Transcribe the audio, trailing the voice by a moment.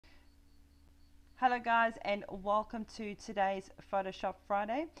Hello guys, and welcome to today's Photoshop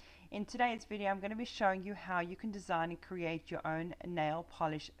Friday. In today's video I'm going to be showing you how you can design and create your own nail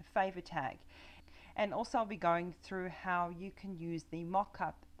polish favor tag, and also I'll be going through how you can use the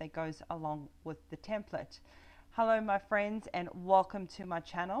mock-up that goes along with the template. Hello my friends, and welcome to my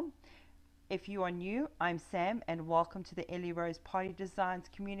channel. If you are new, I'm Sam, and welcome to the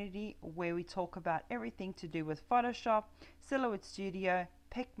ellierosepartydesigns community, where we talk about everything to do with Photoshop, Silhouette Studio,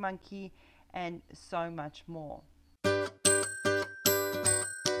 PicMonkey, and so much more.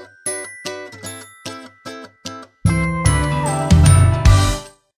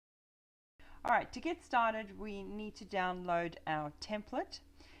 Alright, to get started we need to download our template,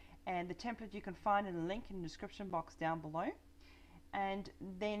 and the template you can find in the link in the description box down below. And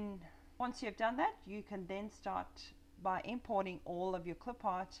then once you've done that, you can then start by importing all of your clip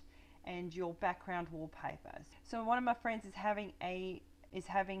art and your background wallpapers. So one of my friends is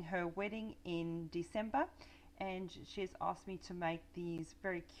having her wedding in December, and she's asked me to make these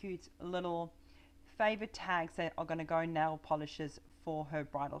very cute little favor tags that are going to go nail polishes for her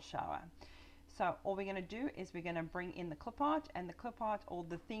bridal shower. So all we're going to do is we're going to bring in the clip art, and the clip art, or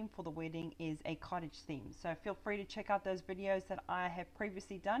the theme for the wedding, is a cottage theme. So feel free to check out those videos that I have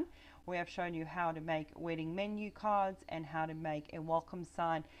previously done, where I've shown you how to make wedding menu cards and how to make a welcome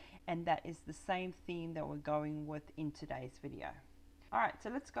sign, and that is the same theme that we're going with in today's video. Alright, so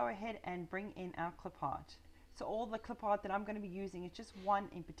let's go ahead and bring in our clip art. So all the clip art that I'm going to be using is just one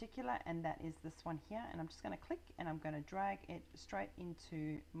in particular, and that is this one here. And I'm just going to click and I'm going to drag it straight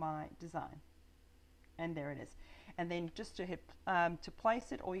into my design. And there it is. And then just to hit to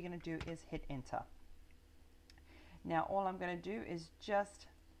place it, all you're going to do is hit enter. Now all I'm going to do is just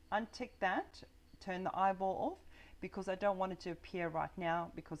untick that, turn the eyeball off, because I don't want it to appear right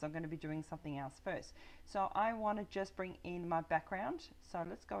now, because I'm going to be doing something else first. So I want to just bring in my background. So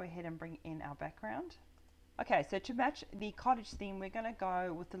let's go ahead and bring in our background. Okay, so to match the cottage theme, we're going to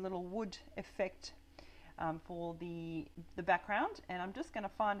go with the little wood effect for the background. And I'm just going to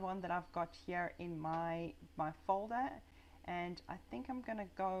find one that I've got here in my folder. And I think I'm going to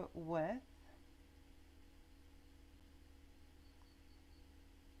go with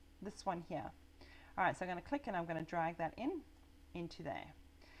this one here. Alright, so I'm going to click and I'm going to drag that into there.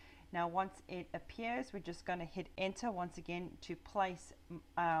 Now once it appears, we're just going to hit enter once again to place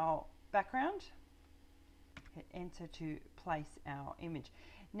our background. Hit enter to place our image.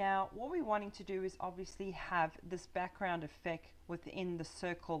 Now what we're wanting to do is obviously have this background effect within the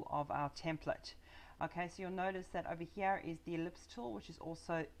circle of our template. Okay, so you'll notice that over here is the ellipse tool, which is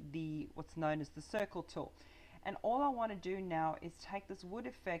also what's known as the circle tool. And all I want to do now is take this wood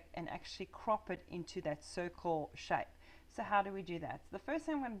effect and actually crop it into that circle shape. So how do we do that? So the first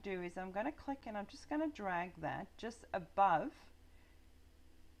thing I'm going to do is I'm going to click and I'm just going to drag that just above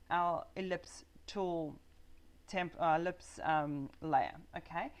our ellipse tool layer.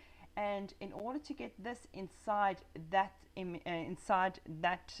 Okay, and in order to get this inside that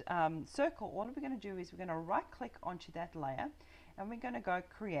circle, all we're going to do is we're going to right click onto that layer, and we're going to go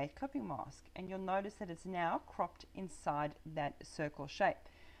create clipping mask, and you'll notice that it's now cropped inside that circle shape.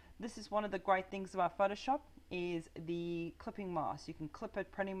 This is one of the great things about Photoshop, is the clipping mask. You can clip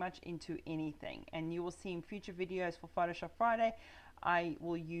it pretty much into anything, and you will see in future videos for Photoshop Friday I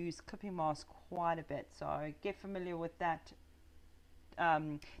will use clipping mask quite a bit, so get familiar with that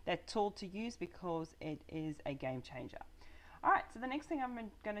tool to use, because it is a game changer. Alright, so the next thing I'm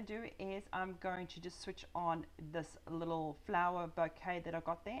going to do is I'm going to just switch on this little flower bouquet that I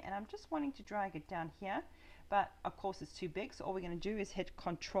got there, and I'm just wanting to drag it down here, but of course it's too big, so all we're going to do is hit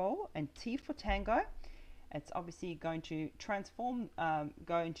Control and T for Tango. It's obviously going to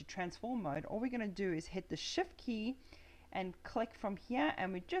go into transform mode. All we're going to do is hit the Shift key and click from here,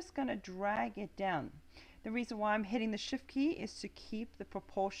 and we're just going to drag it down. The reason why I'm hitting the Shift key is to keep the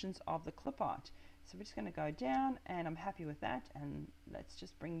proportions of the clip art. So we're just going to go down, and I'm happy with that, and let's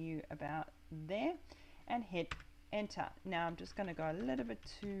just bring you about there and hit enter. Now I'm just going to go a little bit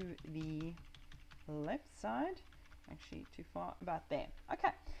to the left side, actually too far, about there.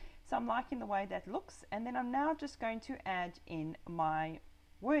 Okay, so I'm liking the way that looks, and then I'm now just going to add in my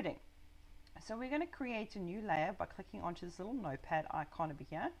wording. So we're going to create a new layer by clicking onto this little notepad icon over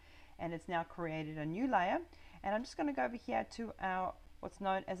here, and it's now created a new layer. And I'm just going to go over here to our what's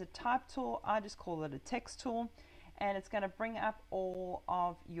known as a type tool. I just call it a text tool, and it's going to bring up all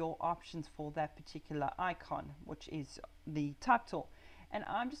of your options for that particular icon, which is the type tool. And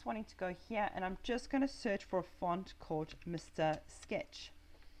I'm just wanting to go here, and I'm just going to search for a font called Mr. Sketch.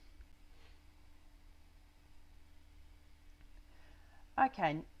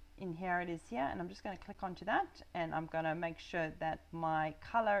 Okay, in here it is here, and I'm just going to click onto that, and I'm going to make sure that my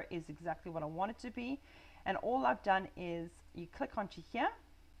color is exactly what I want it to be. And all I've done is you click onto here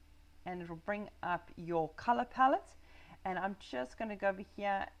and it'll bring up your color palette, and I'm just going to go over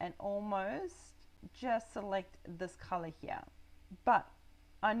here and almost just select this color here. But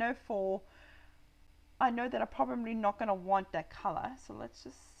I know that I'm probably not going to want that color, so let's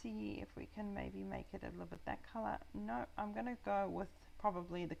just see if we can maybe make it a little bit that color. No, I'm going to go with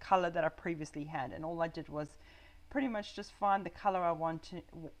probably the color that I previously had, and all I did was pretty much just find the color I wanted,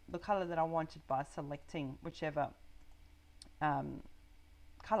 the color that I wanted, by selecting whichever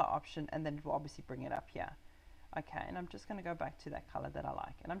color option, and then it will obviously bring it up here. Okay, and I'm just going to go back to that color that I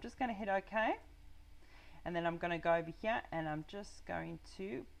like, and I'm just going to hit OK, and then I'm going to go over here and I'm just going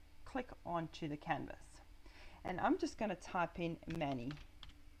to click onto the canvas, and I'm just going to type in Manny,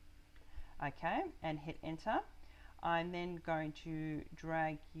 okay, and hit enter. I'm then going to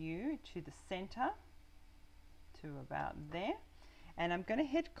drag you to the center to about there, and I'm going to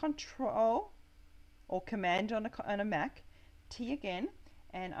hit Control or Command on a Mac, T again,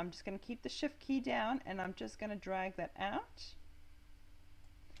 and I'm just going to keep the Shift key down, and I'm just going to drag that out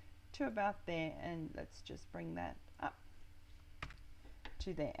to about there, and let's just bring that up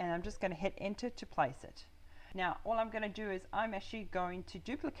to there, and I'm just going to hit enter to place it. Now all I'm going to do is I'm actually going to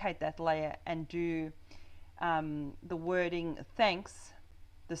duplicate that layer and do the wording thanks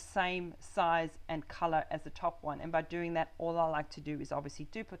the same size and color as the top one, and by doing that all I like to do is obviously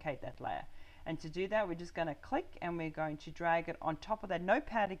duplicate that layer, and to do that we're just going to click and we're going to drag it on top of that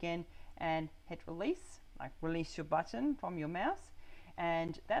notepad again and hit release, like release your button from your mouse,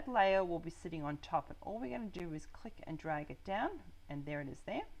 and that layer will be sitting on top, and all we're going to do is click and drag it down, and there it is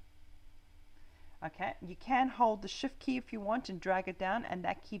there. Okay, you can hold the Shift key if you want and drag it down, and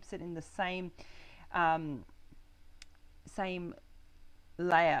that keeps it in the same same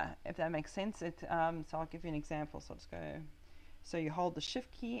layer, if that makes sense. So I'll give you an example. So I'll just go, so you hold the Shift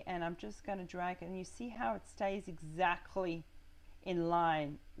key and I'm just going to drag it, and you see how it stays exactly in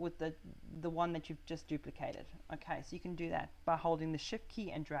line with the one that you've just duplicated. Okay, so you can do that by holding the Shift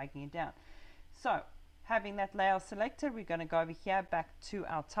key and dragging it down. So having that layer selected, we're going to go over here back to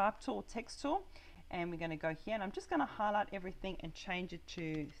our type tool, text tool, and we're going to go here, and I'm just going to highlight everything and change it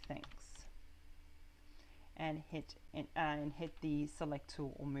to thanks, and hit the select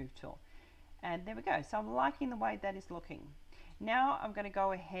tool or move tool, and there we go. So I'm liking the way that is looking. Now I'm going to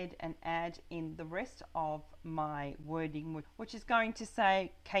go ahead and add in the rest of my wording, which is going to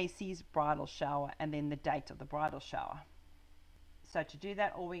say Casey's bridal shower and then the date of the bridal shower. So to do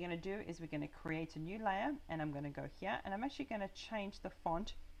that, all we're going to do is we're going to create a new layer, and I'm going to go here, and I'm actually going to change the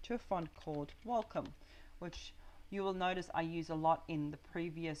font to a font called Welcome, which you will notice I use a lot in the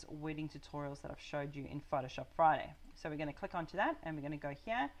previous wedding tutorials that I've showed you in Photoshop Friday. So we're going to click onto that, and we're going to go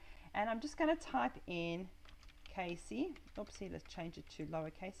here, and I'm just going to type in Casey, oopsie, let's change it to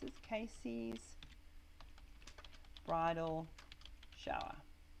lower cases, Casey's bridal shower,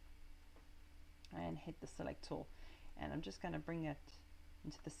 and hit the select tool, and I'm just going to bring it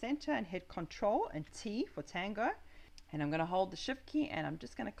into the center and hit Control and T for Tango, and I'm going to hold the Shift key, and I'm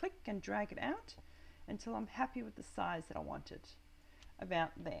just going to click and drag it out until I'm happy with the size that I wanted,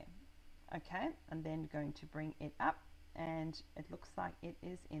 about there. Okay, and then going to bring it up, and it looks like it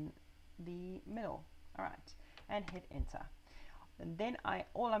is in the middle. All right, and hit enter. And then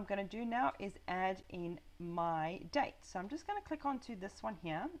all I'm going to do now is add in my date. So I'm just going to click onto this one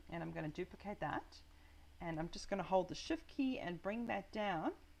here, and I'm going to duplicate that, and I'm just going to hold the Shift key and bring that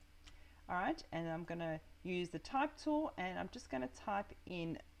down. All right, and I'm going to use the type tool, and I'm just going to type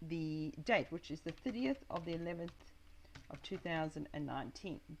in the date, which is the 30th of the 11th of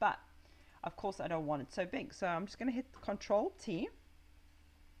 2019. But of course I don't want it so big, so I'm just going to hit Control T,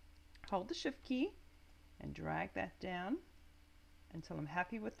 hold the Shift key, and drag that down until I'm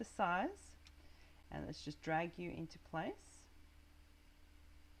happy with the size, and let's just drag you into place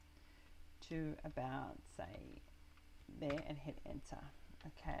to about, say, there, and hit enter.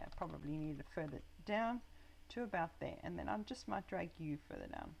 Okay, I probably need it further down to about there, and then I just might drag you further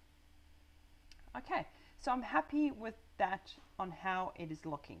down. Okay, so I'm happy with that on how it is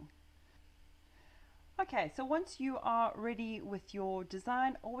looking. Okay, so once you are ready with your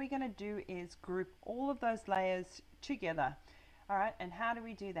design, all we're going to do is group all of those layers together. All right, and how do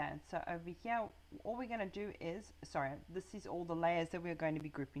we do that? So over here, all we're going to do is, this is all the layers that we're going to be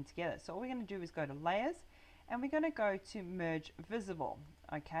grouping together. So all we're going to do is go to Layers, and we're going to go to Merge Visible.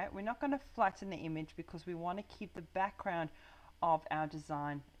 Okay, we're not going to flatten the image because we want to keep the background of our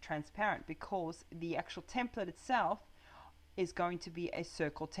design transparent, because the actual template itself is going to be a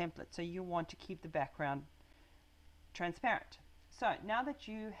circle template. So you want to keep the background transparent. So now that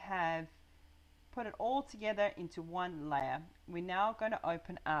you have put it all together into one layer, we're now going to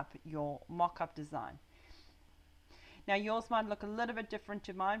open up your mock-up design. Now yours might look a little bit different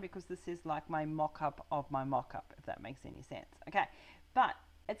to mine because this is like my mock-up of my mock-up, if that makes any sense. Okay, but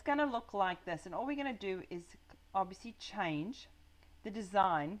it's going to look like this, and all we're going to do is obviously change the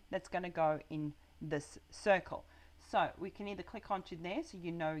design that's going to go in this circle. So we can either click onto there so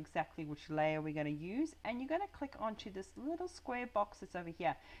you know exactly which layer we're going to use, and you're going to click onto this little square box that's over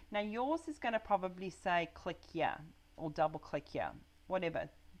here. Now yours is going to probably say click here or double click here, whatever.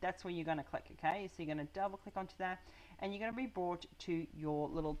 That's where you're going to click. Okay, so you're going to double click onto that, and you're going to be brought to your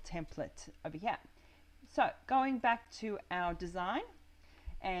little template over here. So going back to our design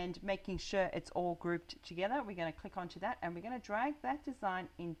and making sure it's all grouped together, we're going to click onto that, and we're going to drag that design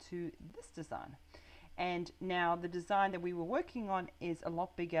into this design. And now the design that we were working on is a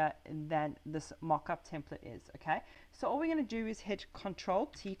lot bigger than this mock-up template is. Okay, so all we're going to do is hit Control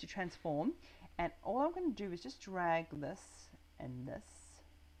T to transform, and all I'm going to do is just drag this and this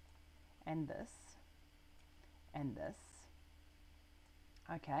and this and this.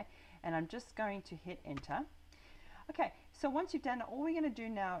 Okay, and I'm just going to hit enter. Okay, so once you've done it, all we're going to do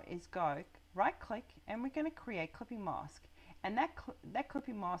now is go right click, and we're going to create clipping mask, and that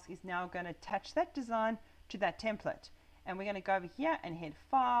clipping mask is now going to attach that design to that template. And we're going to go over here and hit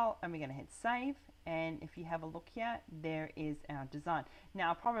file, and we're going to hit save, and if you have a look here, there is our design.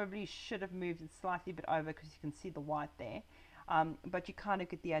 Now I probably should have moved it slightly bit over because you can see the white there, but you kind of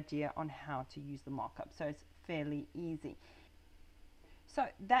get the idea on how to use the markup, so it's fairly easy. So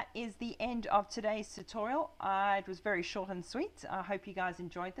that is the end of today's tutorial. It was very short and sweet. I hope you guys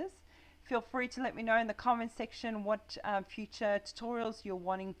enjoyed this. Feel free to let me know in the comment section what future tutorials you're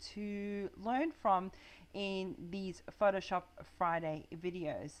wanting to learn from in these Photoshop Friday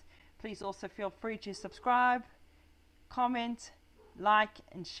videos. Please also feel free to subscribe, comment, like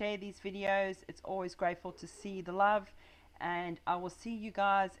and share these videos. It's always grateful to see the love, and I will see you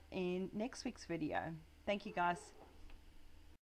guys in next week's video. Thank you guys.